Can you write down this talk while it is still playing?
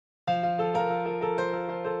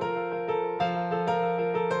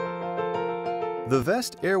The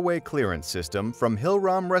vest airway clearance system from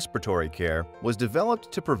herein Respiratory Care was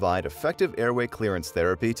developed to provide effective airway clearance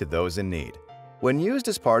therapy to those in need. When used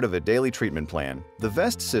as part of a daily treatment plan, the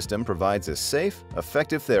vest system provides a safe,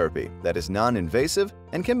 effective therapy that is non-invasive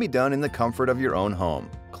and can be done in the comfort of your own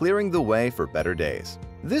home, clearing the way for better days.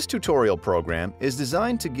 This tutorial program is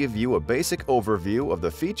designed to give you a basic overview of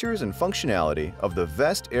the features and functionality of the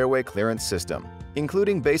vest airway clearance system,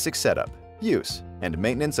 including basic setup, use, and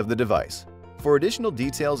maintenance of the device. For additional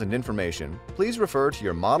details and information, please refer to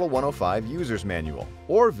your Model 105 User's Manual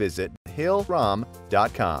or visit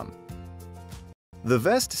herein.com. The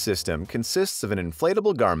vest system consists of an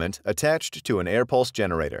inflatable garment attached to an air pulse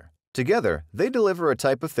generator. Together, they deliver a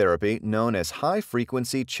type of therapy known as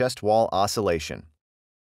high-frequency chest wall oscillation.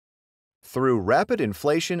 Through rapid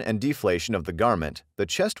inflation and deflation of the garment, the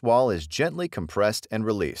chest wall is gently compressed and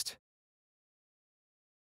released,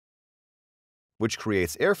 which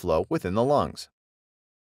creates airflow within the lungs.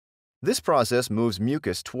 This process moves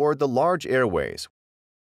mucus toward the large airways,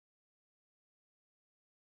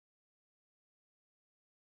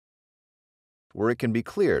 where it can be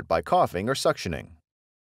cleared by coughing or suctioning.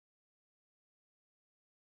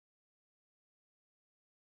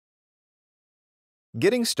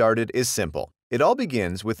 Getting started is simple. It all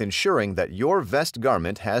begins with ensuring that your vest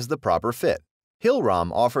garment has the proper fit.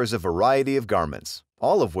 Herein offers a variety of garments,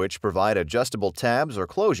 all of which provide adjustable tabs or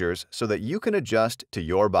closures so that you can adjust to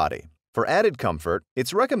your body. For added comfort,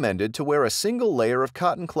 it's recommended to wear a single layer of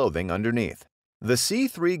cotton clothing underneath. The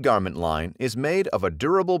C3 garment line is made of a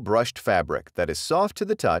durable brushed fabric that is soft to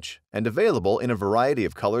the touch and available in a variety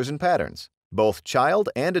of colors and patterns. Both child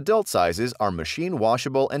and adult sizes are machine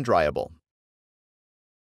washable and dryable.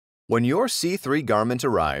 When your C3 garment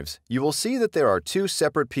arrives, you will see that there are two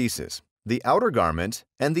separate pieces, the outer garment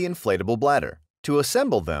and the inflatable bladder. To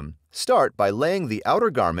assemble them, start by laying the outer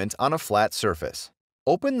garment on a flat surface.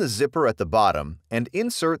 Open the zipper at the bottom and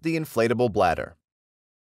insert the inflatable bladder.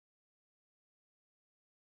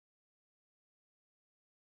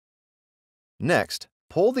 Next,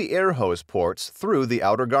 pull the air hose ports through the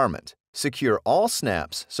outer garment. Secure all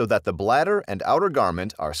snaps so that the bladder and outer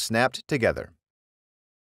garment are snapped together.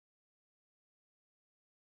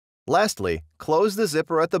 Lastly, close the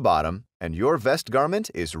zipper at the bottom and your vest garment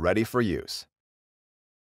is ready for use.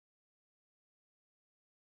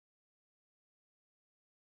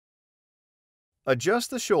 Adjust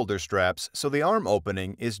the shoulder straps so the arm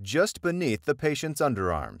opening is just beneath the patient's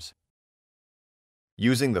underarms.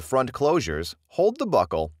 Using the front closures, hold the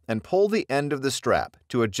buckle and pull the end of the strap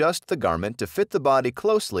to adjust the garment to fit the body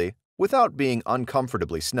closely without being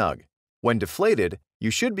uncomfortably snug. When deflated, you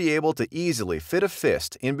should be able to easily fit a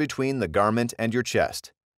fist in between the garment and your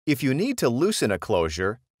chest. If you need to loosen a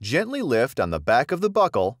closure, gently lift on the back of the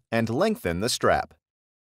buckle and lengthen the strap.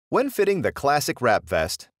 When fitting the classic wrap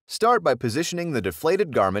vest, start by positioning the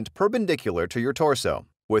deflated garment perpendicular to your torso.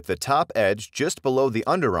 With the top edge just below the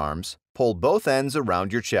underarms, pull both ends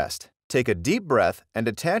around your chest. Take a deep breath and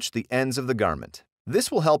attach the ends of the garment.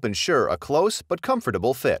 This will help ensure a close but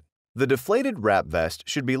comfortable fit. The deflated wrap vest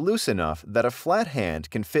should be loose enough that a flat hand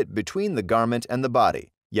can fit between the garment and the body,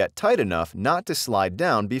 yet tight enough not to slide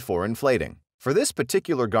down before inflating. For this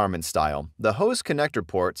particular garment style, the hose connector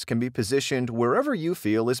ports can be positioned wherever you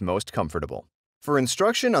feel is most comfortable. For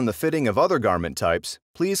instruction on the fitting of other garment types,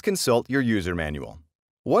 please consult your user manual.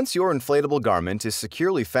 Once your inflatable garment is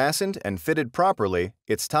securely fastened and fitted properly,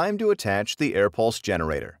 it's time to attach the air pulse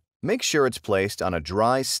generator. Make sure it's placed on a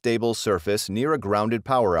dry, stable surface near a grounded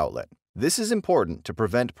power outlet. This is important to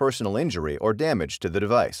prevent personal injury or damage to the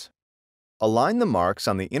device. Align the marks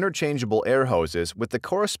on the interchangeable air hoses with the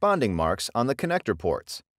corresponding marks on the connector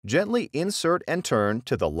ports. Gently insert and turn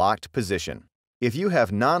to the locked position. If you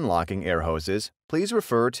have non-locking air hoses, please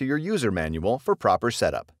refer to your user manual for proper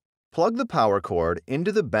setup. Plug the power cord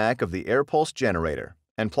into the back of the air pulse generator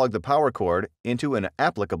and plug the power cord into an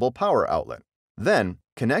applicable power outlet. Then,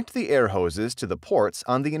 connect the air hoses to the ports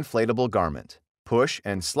on the inflatable garment. Push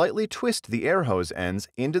and slightly twist the air hose ends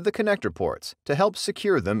into the connector ports to help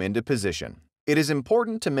secure them into position. It is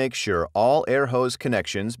important to make sure all air hose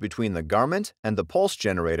connections between the garment and the pulse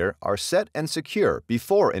generator are set and secure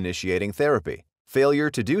before initiating therapy. Failure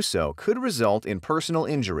to do so could result in personal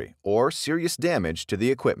injury or serious damage to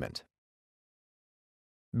the equipment.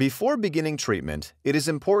 Before beginning treatment, it is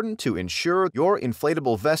important to ensure your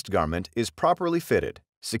inflatable vest garment is properly fitted,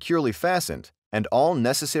 securely fastened, and all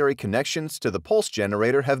necessary connections to the pulse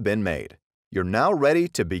generator have been made. You're now ready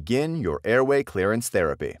to begin your airway clearance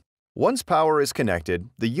therapy. Once power is connected,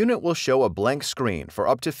 the unit will show a blank screen for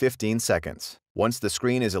up to 15 seconds. Once the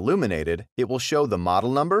screen is illuminated, it will show the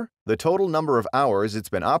model number, the total number of hours it's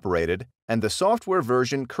been operated, and the software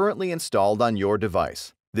version currently installed on your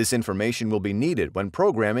device. This information will be needed when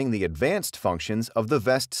programming the advanced functions of the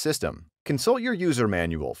VEST system. Consult your user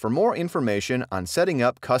manual for more information on setting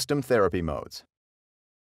up custom therapy modes.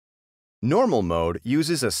 Normal mode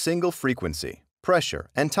uses a single frequency, pressure,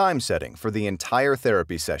 and time setting for the entire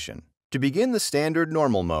therapy session. To begin the standard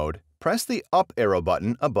normal mode, press the up arrow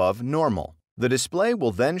button above Normal. The display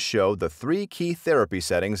will then show the 3 key therapy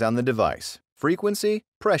settings on the device: frequency,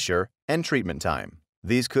 pressure, and treatment time.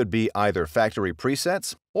 These could be either factory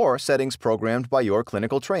presets or settings programmed by your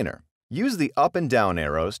clinical trainer. Use the up and down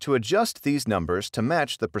arrows to adjust these numbers to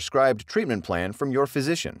match the prescribed treatment plan from your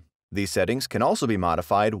physician. These settings can also be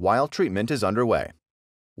modified while treatment is underway.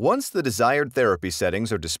 Once the desired therapy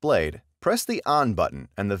settings are displayed, press the On button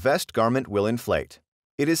and the vest garment will inflate.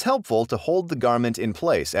 It is helpful to hold the garment in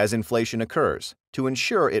place as inflation occurs to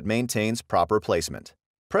ensure it maintains proper placement.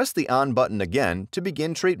 Press the On button again to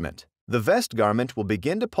begin treatment. The vest garment will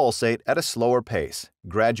begin to pulsate at a slower pace,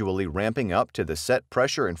 gradually ramping up to the set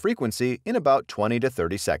pressure and frequency in about 20 to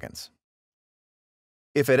 30 seconds.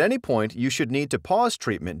 If at any point you should need to pause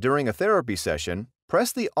treatment during a therapy session,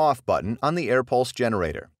 press the Off button on the air pulse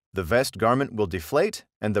generator. The vest garment will deflate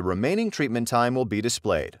and the remaining treatment time will be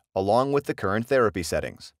displayed, along with the current therapy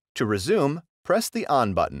settings. To resume, press the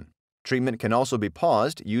On button. Treatment can also be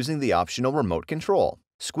paused using the optional remote control.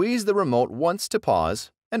 Squeeze the remote once to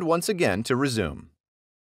pause and once again to resume.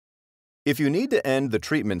 If you need to end the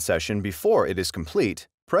treatment session before it is complete,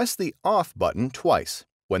 press the Off button twice.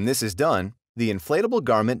 When this is done, the inflatable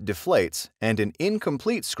garment deflates and an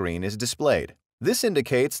incomplete screen is displayed. This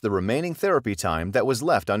indicates the remaining therapy time that was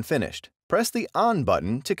left unfinished. Press the On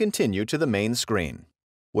button to continue to the main screen.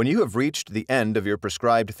 When you have reached the end of your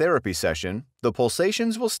prescribed therapy session, the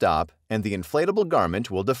pulsations will stop and the inflatable garment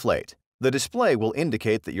will deflate. The display will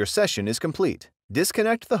indicate that your session is complete.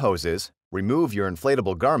 Disconnect the hoses, remove your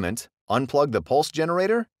inflatable garment, unplug the pulse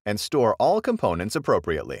generator, and store all components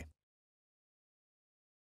appropriately.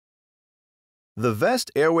 The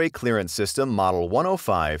VEST Airway Clearance System Model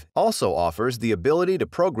 105 also offers the ability to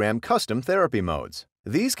program custom therapy modes.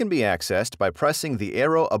 These can be accessed by pressing the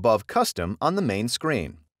arrow above Custom on the main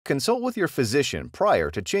screen. Consult with your physician prior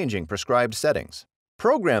to changing prescribed settings.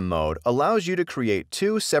 Program mode allows you to create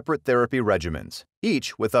 2 separate therapy regimens,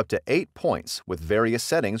 each with up to 8 points with various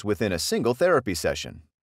settings within a single therapy session.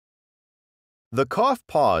 The Cough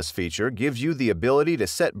Pause feature gives you the ability to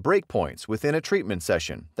set breakpoints within a treatment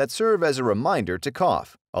session that serve as a reminder to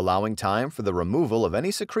cough, allowing time for the removal of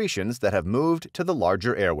any secretions that have moved to the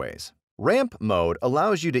larger airways. Ramp mode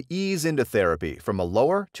allows you to ease into therapy from a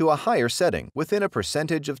lower to a higher setting within a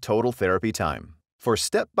percentage of total therapy time. For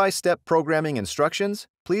step-by-step programming instructions,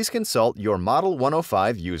 please consult your Model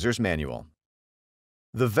 105 User's Manual.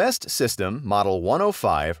 The VEST system Model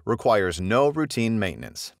 105 requires no routine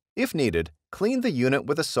maintenance. If needed, clean the unit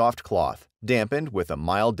with a soft cloth, dampened with a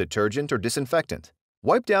mild detergent or disinfectant.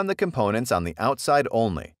 Wipe down the components on the outside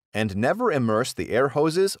only, and never immerse the air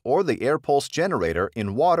hoses or the air pulse generator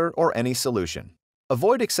in water or any solution.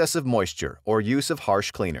 Avoid excessive moisture or use of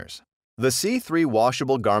harsh cleaners. The C3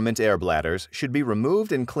 washable garment air bladders should be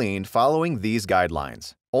removed and cleaned following these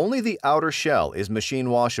guidelines. Only the outer shell is machine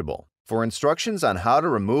washable. For instructions on how to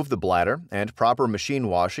remove the bladder and proper machine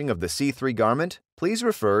washing of the C3 garment, please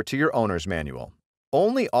refer to your owner's manual.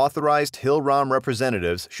 Only authorized Hillrom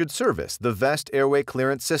representatives should service the VEST Airway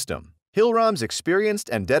Clearance System. Hillrom's experienced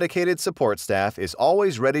and dedicated support staff is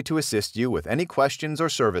always ready to assist you with any questions or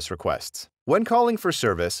service requests. When calling for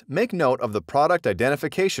service, make note of the product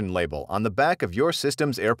identification label on the back of your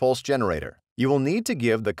system's air pulse generator. You will need to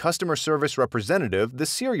give the customer service representative the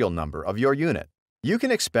serial number of your unit. You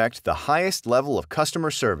can expect the highest level of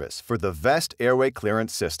customer service for the VEST Airway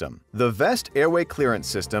Clearance System. The VEST Airway Clearance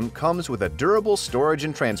System comes with a durable storage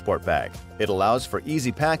and transport bag. It allows for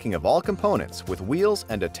easy packing of all components with wheels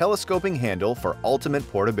and a telescoping handle for ultimate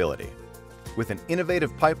portability. With an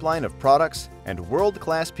innovative pipeline of products and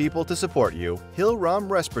world-class people to support you,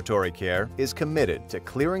 Hillrom Respiratory Care is committed to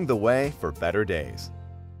clearing the way for better days.